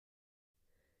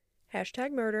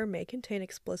Hashtag murder may contain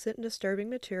explicit and disturbing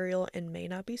material and may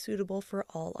not be suitable for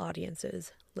all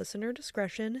audiences. Listener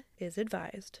discretion is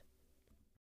advised.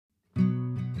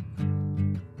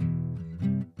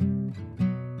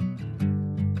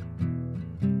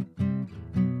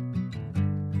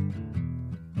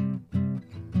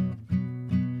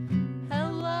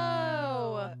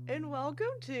 Hello! And welcome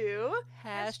to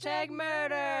Hashtag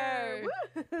murder!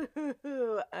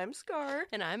 Woo! I'm Scar.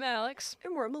 And I'm Alex.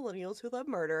 And we're millennials who love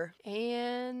murder.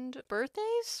 And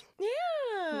birthdays?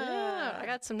 Yeah, I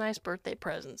got some nice birthday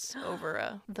presents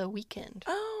over the weekend.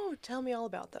 Oh, tell me all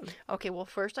about them. Okay, well,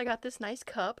 first I got this nice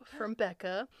cup from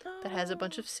Becca that has a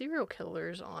bunch of serial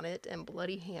killers on it and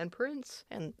bloody handprints.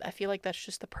 And I feel like that's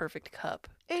just the perfect cup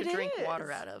to drink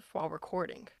water out of while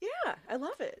recording. Yeah, I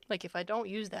love it. Like, if I don't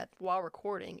use that while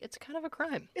recording, it's kind of a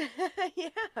crime. Yeah,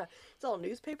 it's all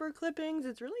newspaper clippings.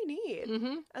 It's really neat.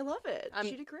 Mm-hmm. I love it.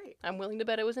 She did great. I'm willing to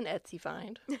bet it was an Etsy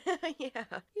find.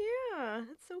 Yeah,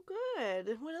 it's so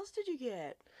good. What else did you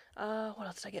get? What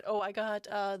else did I get? Oh, I got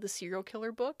the serial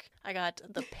killer book. I got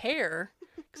the pair,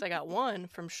 because I got one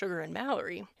from Sugar and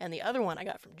Mallory, and the other one I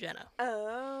got from Jenna.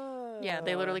 Oh. Yeah,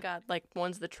 they literally got, like,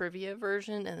 one's the trivia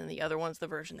version, and then the other one's the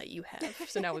version that you have.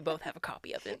 So now we both have a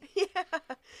copy of it. Yeah.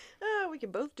 We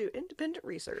can both do independent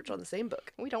research on the same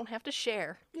book. We don't have to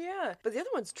share. Yeah, but the other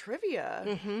one's trivia.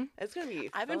 Mm-hmm. It's going to be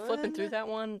fun. I've been flipping through that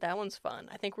one. That one's fun.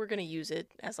 I think we're going to use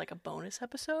it as, like, a bonus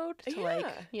episode to, like,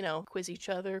 you know, quiz each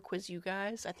other, quiz you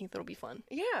guys. I think that'll be fun.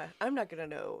 Yeah, I'm not going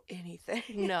to know anything.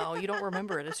 No, you don't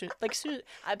remember it.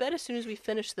 I bet as soon as we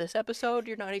finish this episode,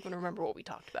 you're not even going to remember what we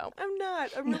talked about. I'm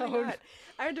not. I'm really not.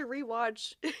 I had to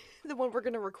rewatch the one we're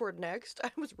going to record next.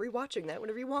 I was rewatching that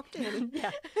whenever you walked in.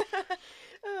 Yeah.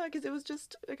 Because it was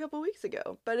just a couple weeks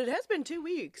ago. But it has been 2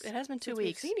 weeks. It has been 2 since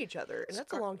weeks. We've seen each other, and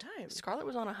that's a long time. Scarlett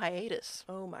was on a hiatus.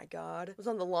 Oh my god. It was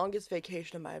on the longest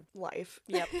vacation of my life.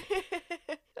 Yep.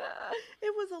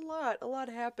 It was a lot. A lot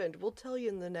happened. We'll tell you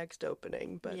in the next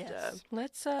opening. But yes.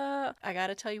 I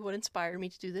gotta tell you what inspired me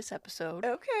to do this episode.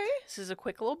 Okay. This is a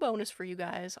quick little bonus for you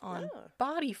guys on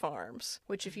body farms,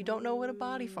 which if you don't know what a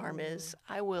body farm is,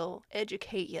 I will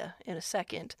educate you in a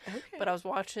second. Okay. But I was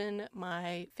watching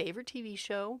my favorite TV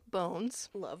show, Bones.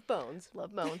 Love Bones.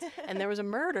 Love Bones. And there was a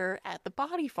murder at the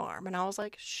body farm. And I was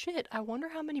like, shit, I wonder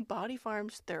how many body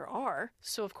farms there are.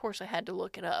 So, of course, I had to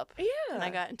look it up. Yeah. And I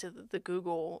got into the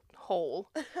Google hole.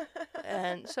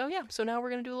 And so, yeah. So now we're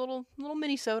going to do a little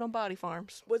mini-sode on body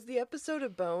farms. Was the episode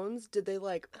of Bones, did they,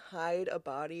 like, hide a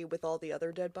body with all the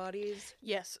other dead bodies?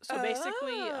 Yes. So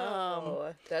basically,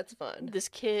 that's fun. this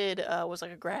kid was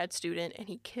like a grad student, and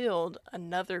he killed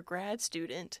another grad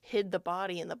student, hid the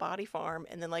body in the body farm,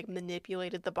 and then like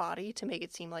manipulated the body to make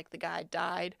it seem like the guy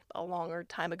died a longer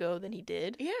time ago than he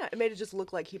did. Yeah, it made it just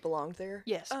look like he belonged there.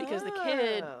 Yes, because the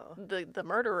kid, the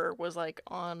murderer, was like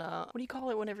on what do you call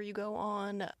it whenever you go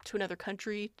on to another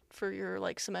country for your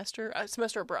like semester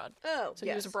abroad. Oh, so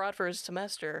he was abroad for his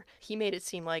semester. He made it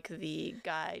seem like the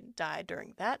guy died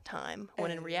during that time,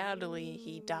 when in reality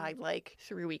he died like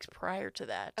 3 weeks prior to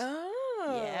that.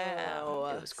 Oh, yeah,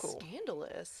 it was cool.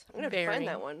 Scandalous. I'm gonna have to find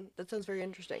that one. That sounds very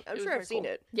interesting. I'm sure I've seen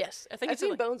it. Yes, I think I've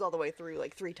seen Bones all the way through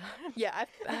like 3 times. Yeah,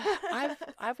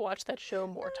 I've watched that show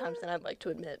more times than I'd like to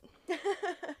admit.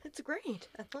 It's great.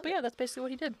 But yeah, that's basically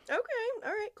what he did. Okay,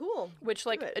 all right, cool. Which,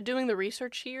 like, doing the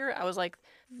research here, I was like,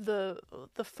 the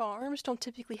farms don't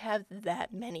typically have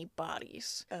that many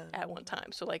bodies at one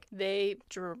time. So, like, they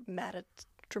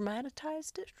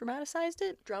dramatized it?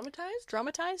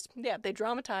 Dramatized? Yeah, they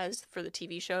dramatized for the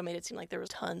TV show, made it seem like there was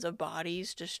tons of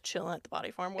bodies just chilling at the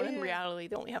body farm, when in reality,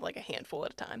 they only have like a handful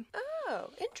at a time. Oh,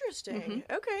 interesting.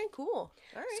 Mm-hmm. Okay, cool.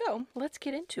 All right. So, let's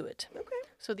get into it. Okay.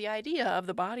 So, the idea of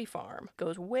the body farm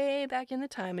goes way back in the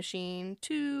time machine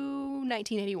to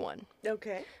 1981.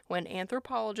 Okay. When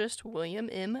anthropologist William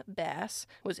M. Bass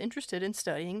was interested in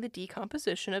studying the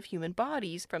decomposition of human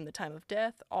bodies from the time of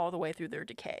death all the way through their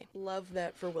decay. Love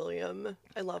that for William.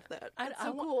 I love that. That's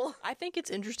so cool. I think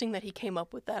it's interesting that he came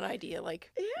up with that idea.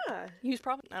 Like, yeah. He was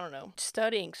probably, I don't know,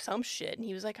 studying some shit, and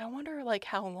he was like, I wonder, like,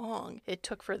 how long it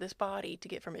took for this body to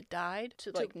get from it died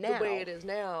to, like, now. The way it is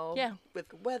now. Yeah.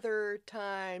 With weather,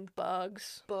 time,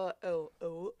 bugs.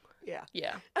 Yeah.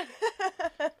 Yeah.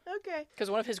 Okay. Because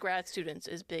one of his grad students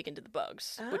is big into the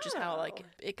bugs, which is how, like,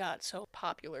 it got so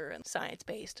popular and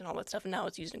science-based and all that stuff, and now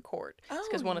it's used in court. It's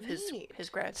because one of his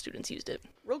grad students used it.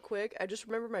 Real quick, I just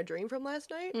remembered my dream from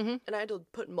last night, and I had to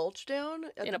put mulch down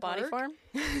at in a body farm?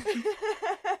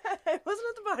 It wasn't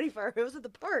at the body farm, it was at the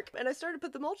park. And I started to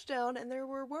put the mulch down, and there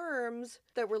were worms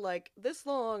that were like this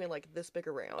long and like this big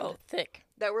around. Oh, thick.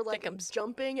 That were like Thickums.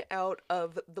 jumping out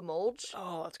of the mulch.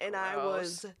 Oh, that's and gross. I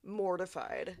was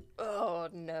mortified. Oh,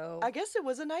 no. I guess it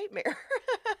was a nightmare.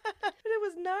 It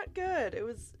was not good. It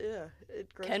was, it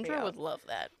grossed me Kendra out. would love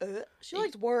that. She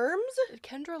likes worms?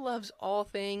 Kendra loves all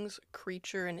things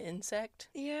creature and insect.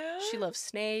 Yeah. She loves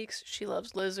snakes. She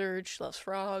loves lizards. She loves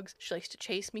frogs. She likes to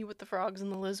chase me with the frogs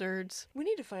and the lizards. We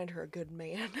need to find her a good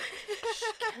man.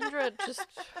 Kendra just...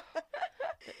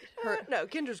 No,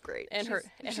 Kendra's great. And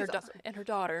She's awesome. and her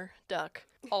daughter, Duck,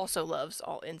 also loves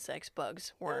all insects,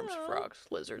 bugs, worms, frogs,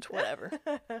 lizards, whatever.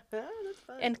 That's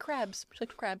fun. And crabs. She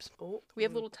likes crabs. Oh, We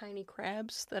have little tiny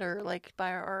crabs that are like by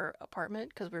our apartment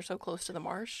because we're so close to the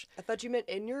marsh. I thought you meant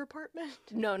in your apartment.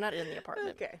 No, not in the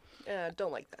apartment. Okay.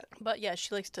 Don't like that. But yeah,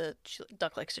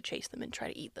 Duck likes to chase them and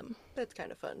try to eat them. That's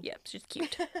kind of fun. Yeah, she's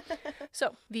cute.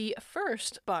 So, the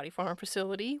first body farm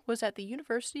facility was at the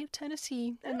University of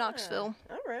Tennessee in Knoxville.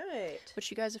 All right. Which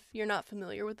you guys, if you're not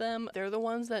familiar with them, they're the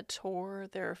ones that tore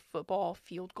their football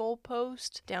field goal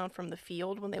post down from the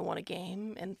field when they won a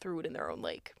game and threw it in their own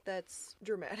lake. That's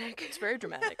dramatic. It's very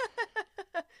dramatic.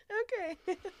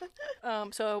 Okay.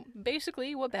 So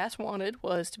basically what Bass wanted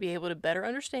was to be able to better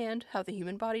understand how the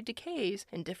human body decays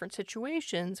in different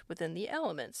situations within the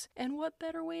elements. And what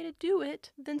better way to do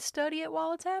it than study it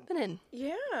while it's happening?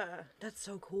 Yeah. That's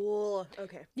so cool.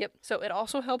 Okay. Yep. So it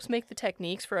also helps make the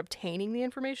techniques for obtaining the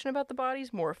information about the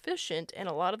bodies more efficient, and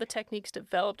a lot of the techniques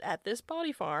developed at this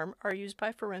body farm are used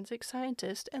by forensic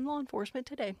scientists and law enforcement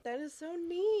today. That is so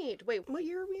neat. Wait, what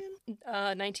year are we in?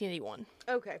 1981.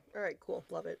 Okay. All right, cool.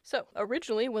 Love it. So,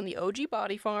 originally, when the OG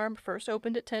Body Farm first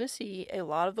opened at Tennessee, a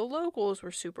lot of the locals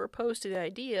were super opposed to the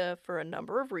idea for a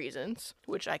number of reasons,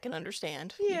 which I can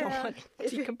understand. You don't Yeah. want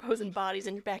decomposing bodies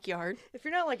in your backyard. If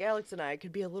you're not like Alex and I, it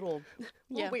could be a little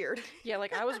Yeah. weird. Yeah,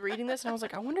 like I was reading this and I was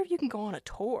like, I wonder if you can go on a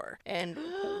tour. And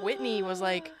Whitney was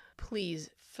like, please,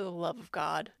 for the love of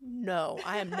God, no,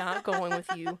 I am not going with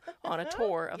you on a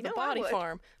tour of You the know I body would.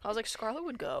 farm. I was like, Scarlett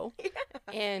would go.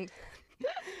 And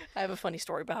I have a funny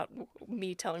story about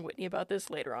me telling Whitney about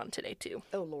this later on today, too.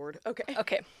 Oh, Lord. Okay.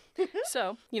 Okay.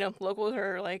 So, locals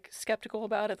are like skeptical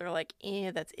about it. They're like,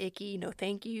 that's icky. No,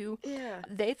 thank you. Yeah.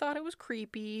 They thought it was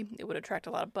creepy. It would attract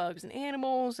a lot of bugs and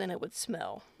animals, and it would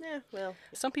smell. Yeah, well.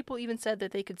 Some people even said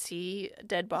that they could see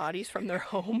dead bodies from their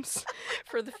homes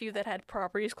for the few that had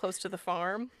properties close to the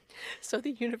farm. So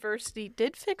the university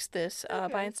did fix this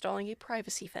by installing a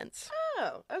privacy fence.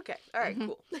 Oh, okay. All right,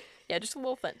 cool. Yeah, just a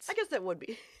little fence. I guess that would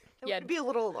be. It Yeah. would be a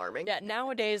little alarming. Yeah,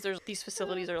 nowadays these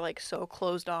facilities are like so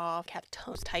closed off, have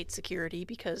tight security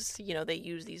because, they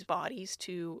use these bodies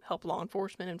to help law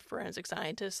enforcement and forensic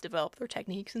scientists develop their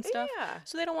techniques and stuff. Yeah.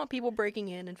 So they don't want people breaking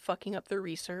in and fucking up their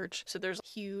research. So there's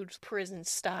huge prison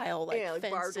style like Yeah, like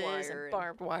barbed fences wire and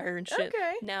barbed wire and shit.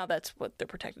 Okay. Now that's what they're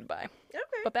protected by.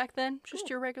 Okay. But back then, just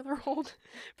your regular old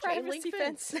Chain link privacy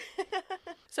fence.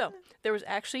 So, there was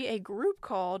actually a group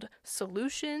called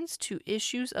Solutions to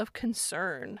Issues of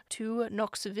Concern to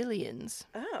Knoxvillians,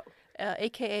 Oh.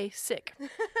 aka sick.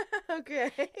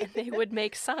 Okay. And they would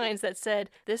make signs that said,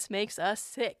 "This makes us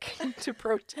sick," to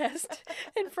protest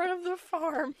in front of the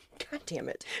farm. God damn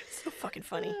it. So fucking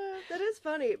funny. That is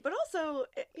funny. But also,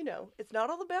 it's not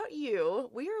all about you.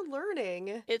 We are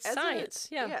learning. It's as science,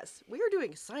 yeah. Yes. We are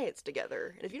doing science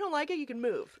together. And if you don't like it, you can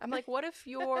move. I'm like, what if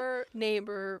your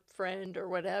neighbor, friend, or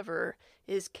whatever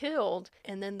is killed,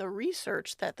 and then the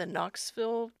research that the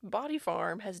Knoxville Body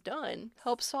Farm has done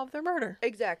helps solve their murder?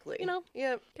 Exactly.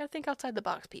 Yeah. Gotta think outside the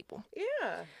box, people.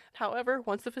 Yeah. However,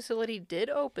 once the facility did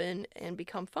open and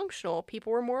become functional,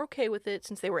 people were more okay with it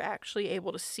since they were actually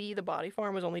able to see the body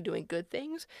farm was only doing good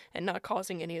things and not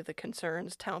causing any of the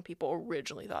concerns town people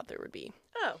originally thought there would be.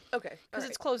 Oh, okay. Because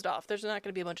it's closed off. There's not going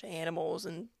to be a bunch of animals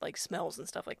and like smells and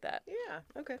stuff like that. Yeah,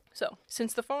 okay. So,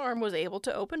 since the farm was able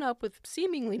to open up with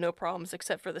seemingly no problems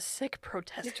except for the sick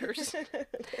protesters,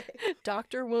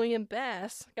 Dr. William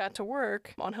Bass got to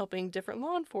work on helping different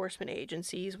law enforcement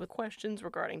agencies with questions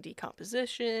regarding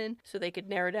decomposition so they could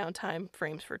narrow down time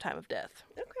frames for time of death.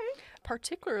 Okay.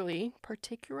 Particularly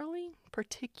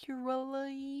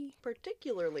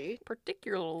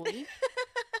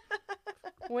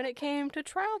when it came to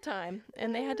trial time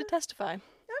and they had to testify.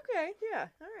 Okay, yeah,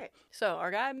 all right. So our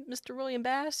guy, Mr. William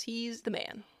Bass, he's the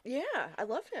man. Yeah, I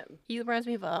love him. He reminds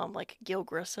me of like Gil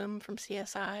Grissom from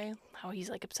CSI, how he's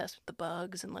like obsessed with the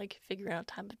bugs and like figuring out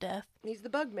time of death. He's the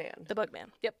bug man. The bug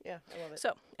man. Yep. Yeah, I love it.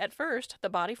 So, at first, the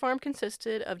body farm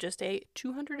consisted of just a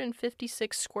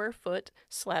 256 square foot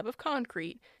slab of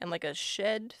concrete and like a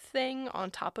shed thing on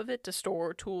top of it to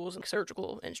store tools and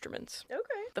surgical instruments. Okay.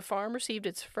 The farm received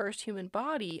its first human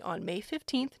body on May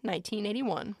 15th,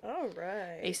 1981. All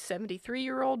right. A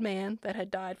 73-year-old man that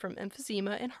had died from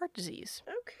emphysema and heart disease.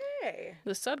 Okay.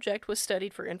 The subject was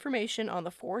studied for information on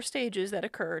the 4 stages that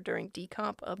occur during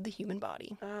decomp of the human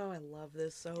body. Oh, I love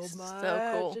this so much.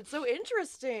 So cool. It's so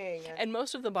interesting. And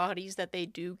most of the bodies that they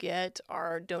do get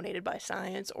are donated by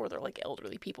science, or they're like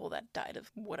elderly people that died of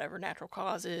whatever natural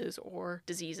causes or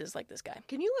diseases like this guy.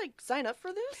 Can you, like, sign up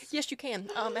for this? Yes, you can.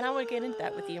 And I want to get into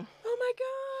that with you. Oh my god.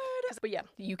 But yeah,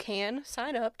 you can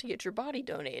sign up to get your body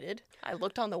donated. I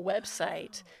looked on the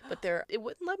website, but it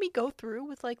wouldn't let me go through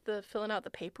with like the filling out the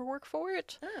paperwork for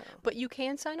it. Oh. But you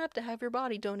can sign up to have your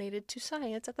body donated to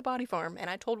science at the Body Farm. And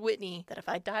I told Whitney that if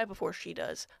I die before she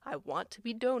does, I want to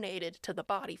be donated to the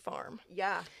Body Farm.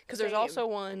 Yeah. Because there's also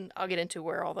one, I'll get into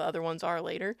where all the other ones are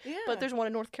later, Yeah. but there's one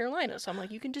in North Carolina. So I'm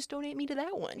like, you can just donate me to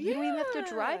that one. You don't even have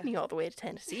to drive me all the way to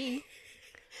Tennessee.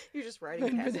 You're just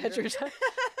riding a passenger.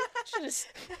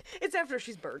 It's after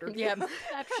she's murdered you. Yeah,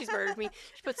 after she's murdered me.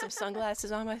 She put some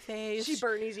sunglasses on my face. She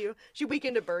Bernies you. She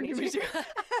weekend Bernies you.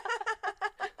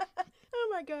 Oh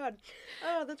my god.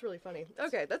 Oh, that's really funny.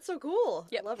 Okay, that's so cool.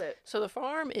 Yep. I love it. So the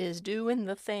farm is doing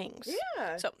the things.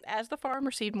 Yeah. So as the farm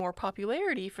received more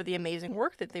popularity for the amazing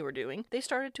work that they were doing, they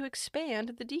started to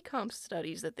expand the decomp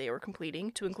studies that they were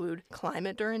completing to include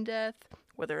climate during death,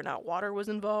 whether or not water was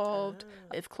involved,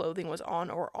 if clothing was on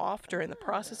or off during the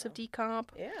process of decomp.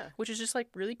 Yeah. Which is just like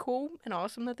really cool and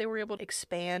awesome that they were able to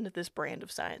expand this brand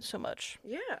of science so much.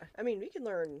 Yeah. I mean,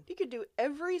 you could do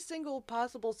every single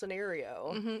possible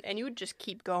scenario. And you would just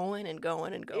keep going and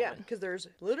going and going. Yeah, because there's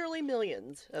literally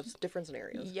millions of different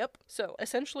scenarios. Yep. So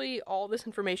essentially, all this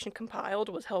information compiled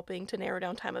was helping to narrow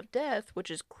down time of death,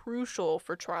 which is crucial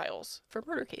for trials for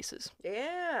murder cases.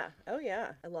 Yeah. Oh,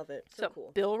 yeah. I love it. So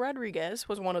cool. Bill Rodriguez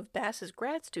was one of Bass's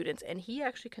grad students, and he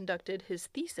actually conducted his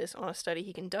thesis on a study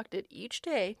he conducted each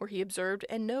day where he observed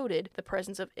and noted the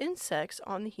presence of insects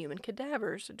on the human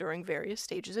cadavers during various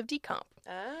stages of decomp.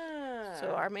 Ah.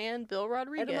 So our man, Bill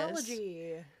Rodriguez,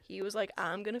 Etymology. he was like,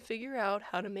 I'm going to figure out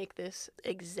how to make this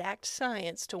exact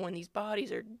science to when these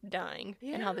bodies are dying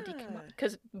and how the decomp.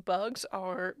 Because bugs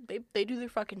are, they do their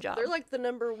fucking job. They're like the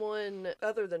number one,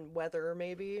 other than weather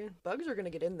maybe, bugs are going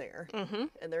to get in there. Mm-hmm.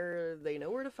 And they know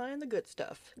where to find the good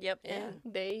stuff. Yep. Yeah. And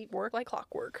they work like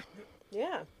clockwork.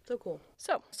 Yeah, so cool.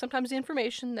 So, sometimes the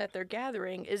information that they're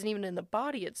gathering isn't even in the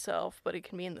body itself, but it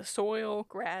can be in the soil,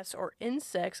 grass, or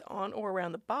insects on or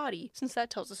around the body, since that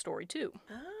tells the story too.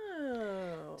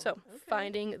 Oh. So,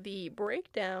 finding the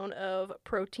breakdown of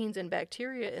proteins and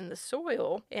bacteria in the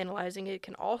soil, analyzing it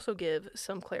can also give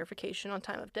some clarification on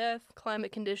time of death,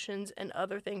 climate conditions, and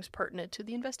other things pertinent to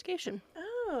the investigation.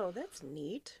 Oh, that's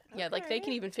neat. Yeah, like they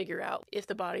can even figure out if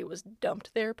the body was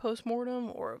dumped there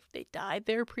post-mortem or if they died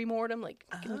there pre-mortem. Like,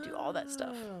 you can do all that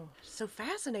stuff. Oh, so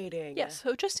fascinating. Yes,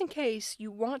 so just in case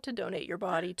you want to donate your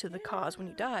body to the cause when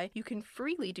you die, you can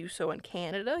freely do so in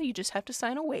Canada. You just have to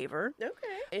sign a waiver.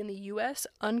 Okay. In the U.S.,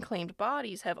 unclaimed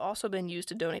bodies have also been used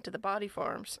to donate to the body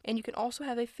farms. And you can also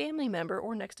have a family member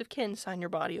or next of kin sign your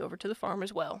body over to the farm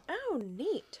as well. Oh,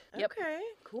 neat. Yep. Okay,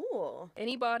 cool.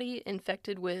 Anybody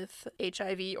infected with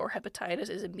HIV or hepatitis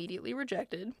is immediately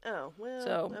rejected. Oh, well,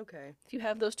 So, okay. If you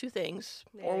have those two things,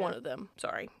 or Yeah. one of them,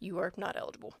 sorry, you are not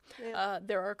eligible. Yeah.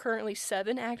 There are currently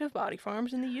 7 active body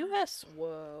farms in the U.S.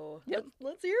 Whoa. Yep.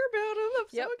 Let's hear about them. I'm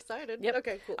Yep. so excited. Yep.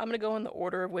 Okay, cool. I'm going to go in the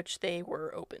order of which they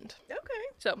were opened. Okay.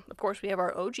 So, of course, we have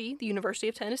our OG, the University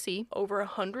of Tennessee. Over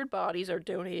 100 bodies are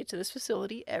donated to this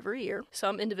facility every year.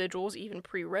 Some individuals even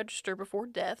pre-register before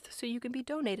death, so you can be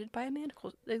donated by a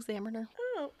medical examiner.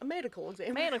 Oh, a medical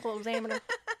exam. Medical examiner.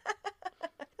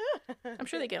 I'm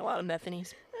sure they get a lot of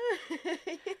methanies.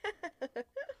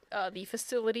 The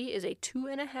facility is a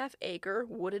 2.5 acre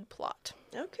wooded plot.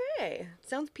 Okay.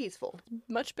 Sounds peaceful.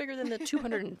 Much bigger than the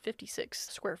 256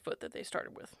 square foot that they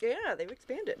started with. Yeah, they've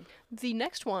expanded. The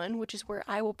next one, which is where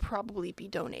I will probably be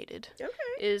donated, Okay.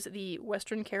 is the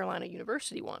Western Carolina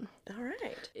University one. All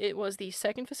right. It was the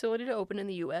second facility to open in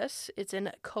the U.S. It's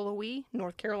in Cullowhee,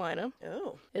 North Carolina.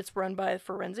 Oh. It's run by the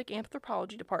Forensic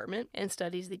Anthropology Department and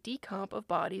studies the decomp of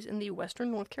bodies in the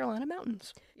western North Carolina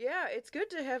mountains. Yeah, it's good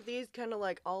to have these kind of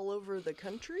like all over the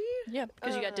country. Yeah,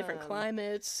 because you got different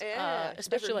climates, Yeah,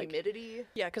 especially different like humidity.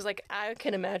 yeah, because like I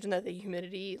can imagine that the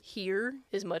humidity here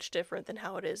is much different than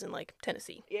how it is in like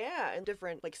Tennessee. Yeah, and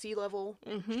different like sea level,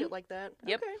 shit like that.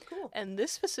 Yep. Okay, cool. And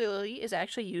this facility is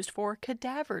actually used for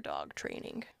cadaver dog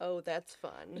training. Oh, that's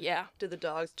fun. Yeah, Do the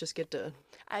dogs just get to...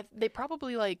 they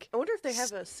probably like I wonder if they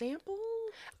have a sample?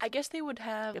 I guess they would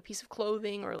have a piece of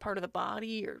clothing or part of the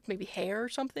body or maybe hair or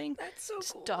something. That's so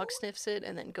cool. Dog sniffs it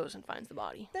and then goes and finds the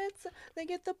body. They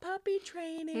get the puppy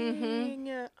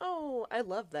training. Oh, I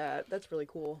love that. That's really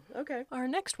cool. Okay. Our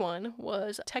next one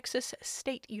was Texas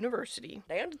State University.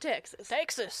 Down to Texas.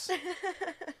 Texas!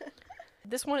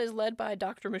 This one is led by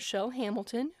Dr. Michelle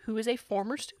Hamilton, who is a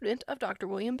former student of Dr.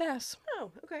 William Bass.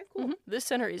 Oh, okay, cool. This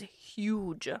center is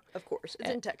huge. Of course, it's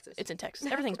in Texas. It's in Texas.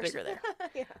 Everything's bigger there.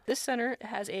 Yeah. This center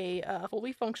has a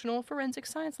fully functional forensic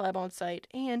science lab on site,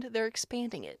 and they're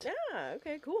expanding it. Ah,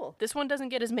 okay, cool. This one doesn't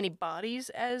get as many bodies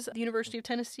as the University of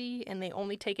Tennessee, and they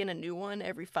only take in a new one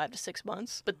every 5 to 6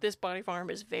 months. But this body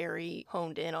farm is very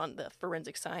honed in on the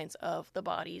forensic science of the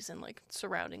bodies and like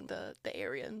surrounding the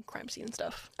area and crime scene and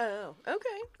stuff. Oh, okay,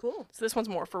 cool. So this one's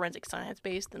more forensic science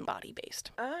based than body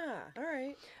based. Ah, all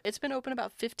right. It's been open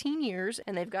about 15 years,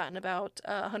 and they've gotten about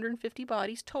 150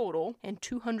 bodies total, and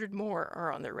 200 more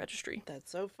are on their registry.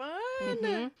 That's so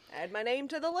fun. Add my name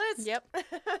to the list. Yep.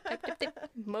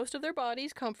 Most of their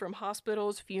bodies come from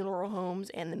hospitals, funeral homes,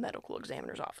 and the medical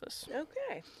examiner's office.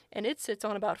 Okay. And it sits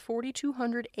on about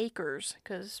 4,200 acres,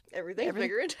 because Everything's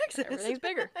bigger in Texas. everything's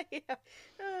bigger. Yeah.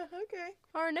 Okay.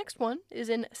 Our next one is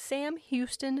in Sam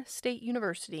Houston State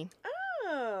University.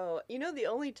 Oh, you know, the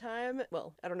only time,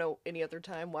 well, I don't know any other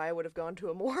time why I would have gone to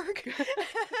a morgue.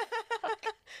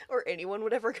 Or anyone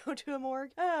would ever go to a morgue.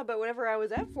 But whenever I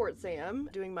was at Fort Sam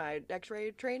doing my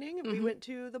x-ray training, we went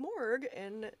to the morgue,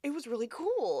 and it was really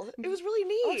cool. It was really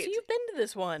neat. Oh, so you've been to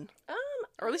this one.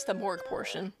 Or at least the morgue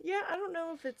portion. Yeah, I don't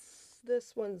know if it's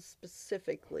this one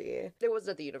specifically. It was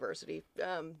at the university.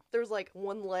 There was like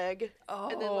one leg,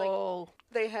 and then like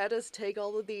they had us take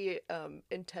all of the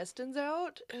intestines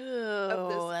out of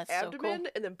this that's abdomen so cool.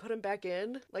 and then put them back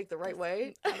in like the right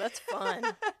way. Oh, that's fun.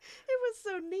 It was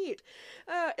so neat.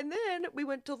 And then we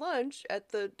went to lunch at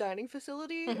the dining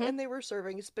facility, and they were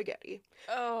serving spaghetti.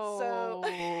 Oh.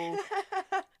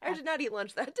 So I did not eat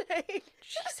lunch that day.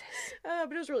 Jesus.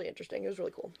 But it was really interesting. It was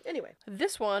really cool. Anyway.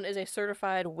 This one is a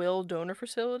certified will donor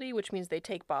facility, which means they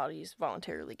take bodies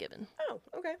voluntarily given. Oh,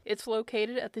 okay. It's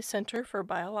located at the Center for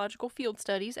Biological Field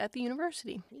Studies at the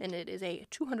university, and it is a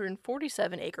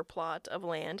 247-acre plot of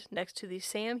land next to the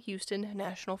Sam Houston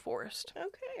National Forest.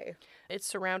 Okay. It's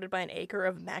surrounded by an acre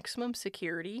of maximum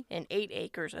security and 8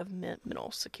 acres of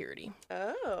minimal security.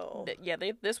 Oh.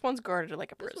 This one's guarded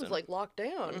like a This prison. was like locked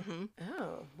down.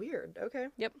 Oh, weird. Okay.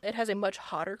 Yep. It has a much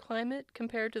hotter climate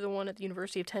compared to the one at the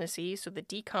University of Tennessee, so the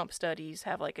decomp studies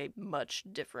have like a much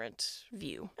different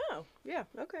view. Oh, yeah.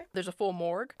 Okay. There's a full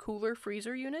morgue, cooler,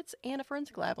 freezer units, and a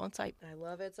forensic lab on site. I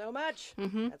love it so much.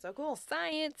 That's so cool.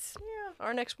 Science! Yeah.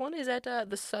 Our next one is at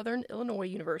the Southern Illinois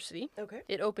University. Okay.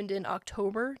 It opened in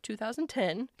October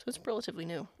 2010, so it's relatively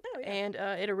new. Oh, yeah. And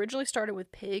it originally started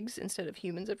with pigs instead of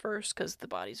humans at first, because the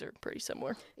bodies are pretty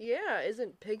similar. Yeah,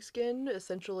 isn't pig skin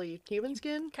essentially human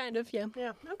skin? Kind of, yeah.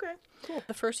 Yeah, okay. Cool.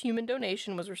 The first human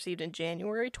donation was received in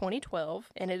January 2012,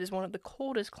 and it is one of the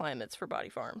coldest climates for body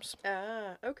farms.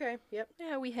 Ah, okay. Yep.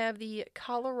 Yeah, we have the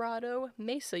Colorado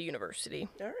Mesa University.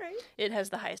 All right. It has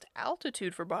the highest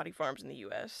altitude for body farms in the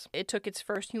U.S. It took its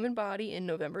first human body in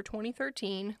November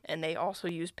 2013, and they also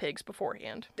used pigs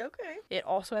beforehand. Okay. It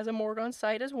also has a morgue on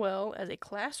site as well as a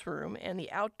classroom, and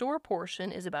the outdoor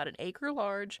portion is about an acre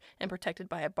large and protected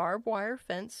by a barbed wire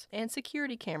fence and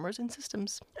security cameras and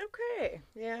systems. Okay.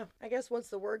 Yeah. I guess once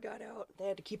the word got out, they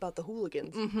had to keep out the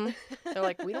hooligans. They're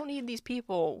like, we don't need these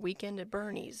people weekend at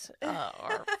Bernie's,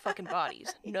 our fucking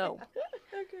bodies. No.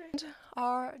 Okay.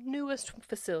 Our newest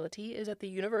facility is at the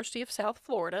University of South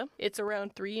Florida. It's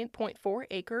around 3.4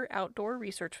 acre outdoor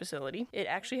research facility. It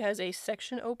actually has a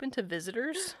section open to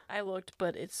visitors. I looked,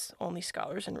 but it's only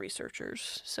scholars and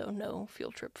researchers, so no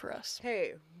field trip for us.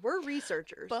 Hey, we're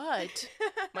researchers. But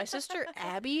my sister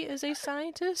Abby is a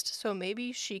scientist, so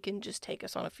maybe she can just take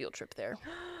us on a field trip there.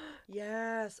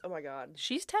 Yes. Oh my God.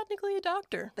 She's technically a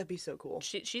doctor. That'd be so cool.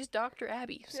 She's Dr.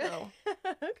 Abby, so...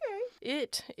 Okay.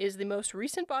 It is the most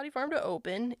recent body farm to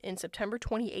open. In September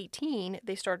 2018,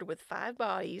 they started with 5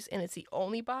 bodies, and it's the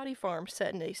only body farm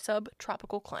set in a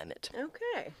subtropical climate.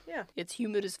 Okay. Yeah. It's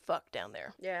humid as fuck down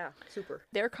there. Yeah. Super.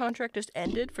 Their contract just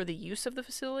ended for the use of the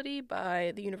facility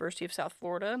by the University of South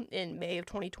Florida in May of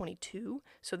 2022,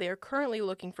 so they are currently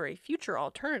looking for a future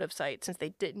alternative site since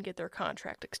they didn't get their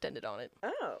contract extended on it.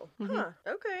 Oh. Huh.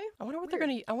 Okay. I wonder what they're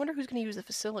gonna. I wonder who's gonna use the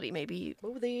facility. Maybe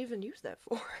What would they even use that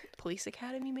for? police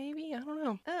academy. Maybe I don't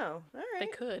know. Oh. All They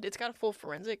right. could. It's got a full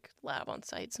forensic lab on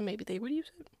site, so maybe they would use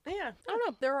it. Yeah. I don't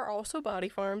know. There are also body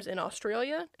farms in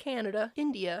Australia, Canada,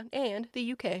 India, and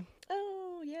the UK.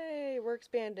 Oh, yay. we're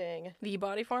expanding. The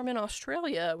body farm in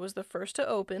Australia was the first to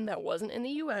open that wasn't in the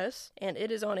US, and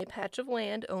it is on a patch of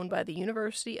land owned by the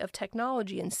University of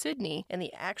Technology in Sydney, and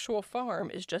the actual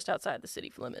farm is just outside the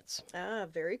city limits. Ah,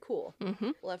 very cool.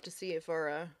 Mm-hmm. We'll have to see if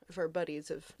our buddies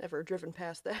have ever driven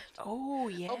past that. Oh,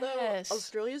 yes. Although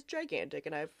Australia's gigantic,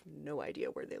 and I have no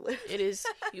idea where they live. It is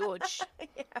huge.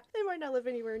 Yeah, they might not live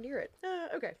anywhere near it.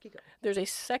 Okay, keep going. There's a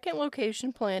second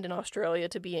location planned in Australia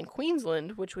to be in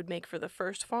Queensland, which would make for the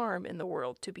first farm in the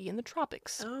world to be in the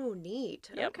tropics. Oh, neat.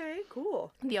 Yep. Okay,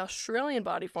 cool. The Australian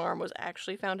body farm was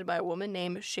actually founded by a woman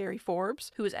named Sherry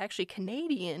Forbes, who is actually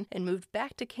Canadian and moved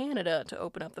back to Canada to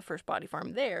open up the first body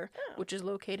farm there, which is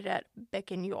located at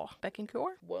Bécancour.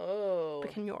 Bécancour? Whoa.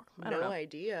 Bécancour. I don't No know.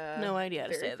 idea. No idea how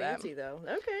to Very say that. fancy, though.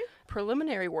 Okay.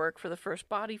 Preliminary work for the first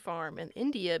body farm in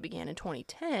India began in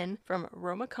 2010 from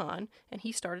Roma Khan, and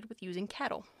he started with using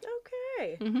cattle.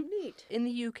 Okay. Mhm. Neat. In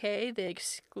the UK, they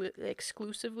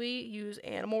exclusively use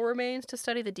animal remains to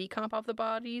study the decomp of the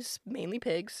bodies, mainly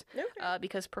pigs, Okay.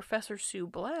 because Professor Sue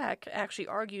Black actually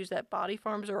argues that body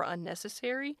farms are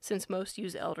unnecessary since most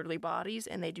use elderly bodies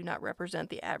and they do not represent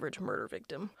the average murder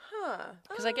victim. Huh.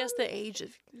 Because I guess the age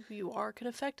of who you are can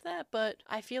affect that, but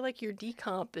I feel like your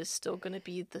decomp is still going to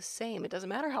be the same. It doesn't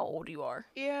matter how old you are.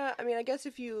 Yeah, I mean, I guess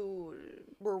if you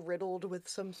were riddled with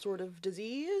some sort of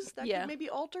disease, that Yeah. could maybe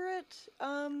alter it.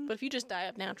 But if you just die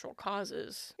of natural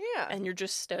causes Yeah. and you're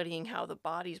just studying how the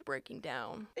body's breaking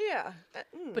down, Yeah.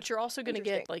 but you're also going to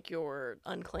get Interesting. like your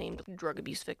unclaimed drug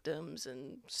abuse victims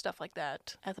and stuff like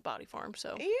that at the body farm.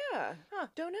 So, Yeah. Huh.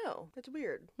 Don't know. That's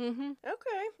weird. mm-hmm.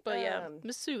 Okay. But yeah,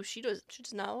 Miss Sue, she does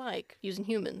not like using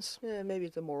humans. Maybe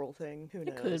it's a moral thing. Who knows?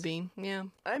 It could be, yeah.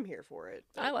 I'm here for it.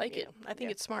 I like Yeah. it. I think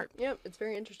Yeah. it's smart. Yep, it's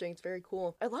very interesting. It's very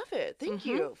cool. I love it. Thank Mhm.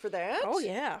 you for that. Oh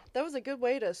yeah, That was a good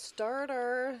way to start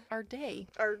our our day.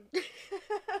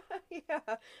 yeah,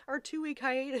 our 2-week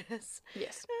hiatus.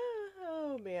 Yes.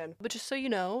 Oh man. But just so you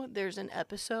know, there's an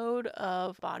episode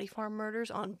of Body Farm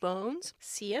Murders on Bones,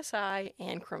 CSI,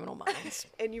 and Criminal Minds.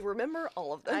 And you remember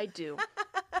all of them. I do.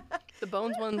 The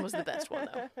Bones one was the best one,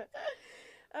 though.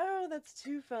 Oh, that's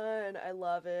too fun. I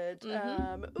love it.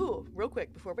 Ooh, real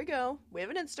quick before we go, we have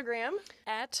an Instagram.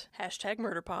 At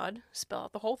 #MurderPod. Spell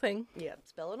out the whole thing. Yeah,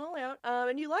 spell it all out.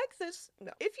 And you like this?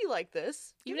 No. If you like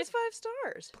this, give Even us 5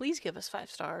 stars. Please give us 5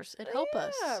 stars. It help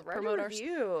us Write promote a our.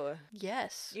 review.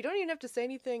 Yes. You don't even have to say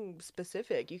anything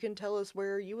specific. You can tell us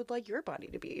where you would like your body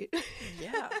to be.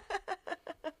 Yeah.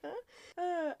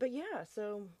 But yeah,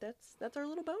 so that's our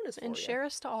little bonus for And you. share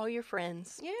us to all your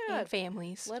friends. Yeah. And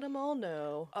families. Let them all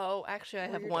know. Oh, actually, I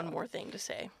Or have your one dog. more thing to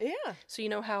say. Yeah, So you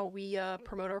know how we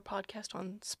promote our podcast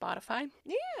on Spotify?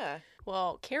 yeah.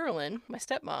 Well, Carolyn, my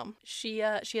stepmom, she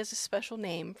has a special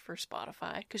name for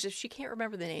Spotify because if she can't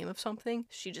remember the name of something,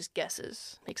 she just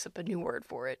guesses, makes up a new word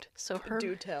for it. So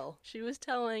Do tell. she was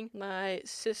telling my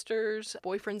sister's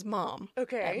boyfriend's mom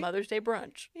Okay. at Mother's Day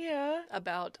brunch Yeah.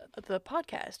 about the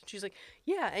podcast. She's like,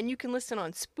 "Yeah, and you can listen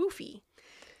on Spoofy."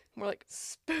 We're like,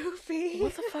 Spoofy.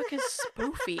 "What the fuck is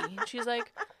Spoofy?" And she's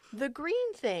like, "The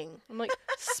green thing." I'm like,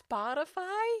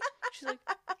 "Spotify?" She's like,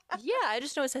 "Yeah, I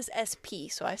just know it says SP,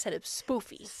 so I said it's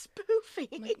Spoofy." Spoofy.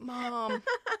 I'm like, "Mom."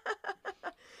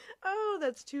 Oh,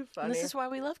 that's too funny. And this is why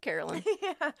we love Carolyn.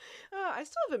 yeah. I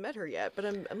still haven't met her yet, but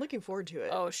I'm looking forward to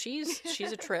it. Oh, she's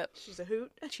a trip. She's a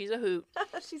hoot. She's a hoot.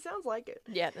 She sounds like it.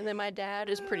 Yeah, and then my dad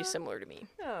is pretty similar to me.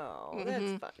 Oh,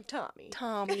 that's fun. Tommy.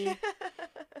 Tommy.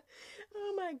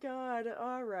 Oh my god.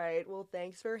 All right. Well,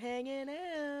 thanks for hanging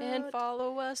out. And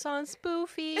follow us on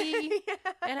Spoofy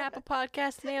and Apple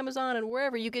Podcasts and Amazon and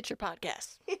wherever you get your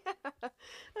podcasts.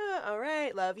 All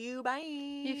right. Love you. Bye.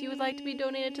 If you would like to be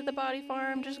donated to the Body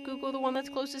Farm, just Google the one that's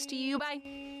closest to you. Bye.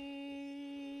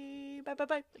 Bye. Bye.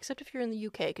 Bye. Except if you're in the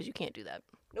UK, because you can't do that.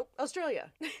 Nope.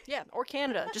 Australia. Yeah, or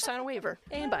Canada. Just sign a waiver.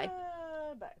 And bye.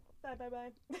 Bye. Bye. Bye.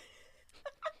 Bye.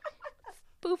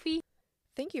 Spoofy.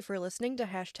 Thank you for listening to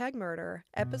 #Murder.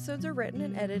 Episodes are written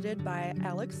and edited by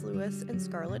Alex Lewis and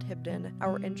Scarlett Hibden.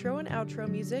 Our intro and outro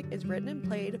music is written and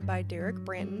played by Derek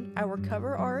Branton. Our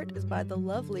cover art is by the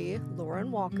lovely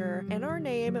Lauren Walker. And our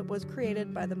name was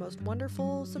created by the most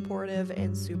wonderful, supportive,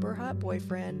 and super hot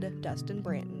boyfriend, Dustin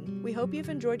Branton. We hope you've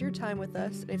enjoyed your time with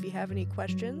us. And if you have any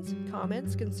questions,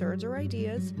 comments, concerns, or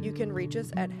ideas, you can reach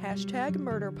us at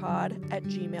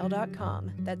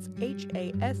 #murderpod@gmail.com. That's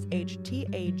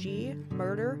HASHTAG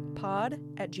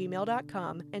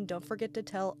murderpod@gmail.com. And don't forget to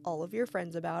tell all of your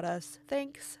friends about us.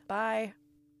 Thanks. Bye.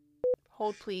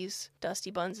 Hold, please.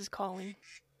 Dusty Buns is calling.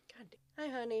 Hi,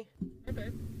 honey. Hey,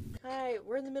 babe. Hi,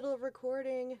 we're in the middle of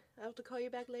recording. I'll have to call you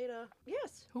back later.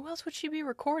 Yes. Who else would she be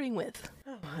recording with?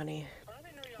 Oh, honey. I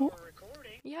didn't know y'all were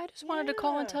recording. Yeah, I just wanted to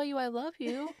call and Yeah. tell you I love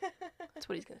you. That's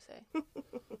what he's gonna say.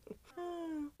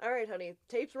 All right, honey.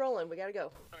 Tape's rolling. We gotta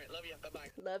go. All right, love you.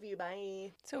 Bye-bye. Love you.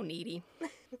 Bye. So needy.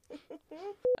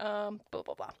 Blah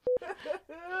blah blah.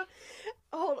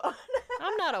 Hold on.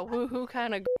 I'm not a woohoo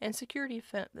kind of insecurity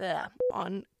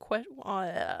on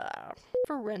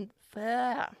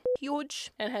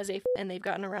huge and they've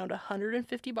gotten around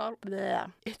 150 bottles.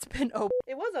 It's been open.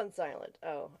 It was on silent.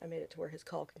 Oh, I made it to where his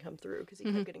call can come through because he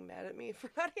kept getting mad at me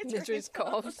for not answering Answer his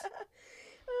calls.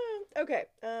 Okay.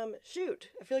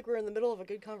 Shoot. I feel like we're in the middle of a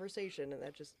good conversation and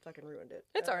that just fucking ruined it.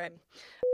 It's all right.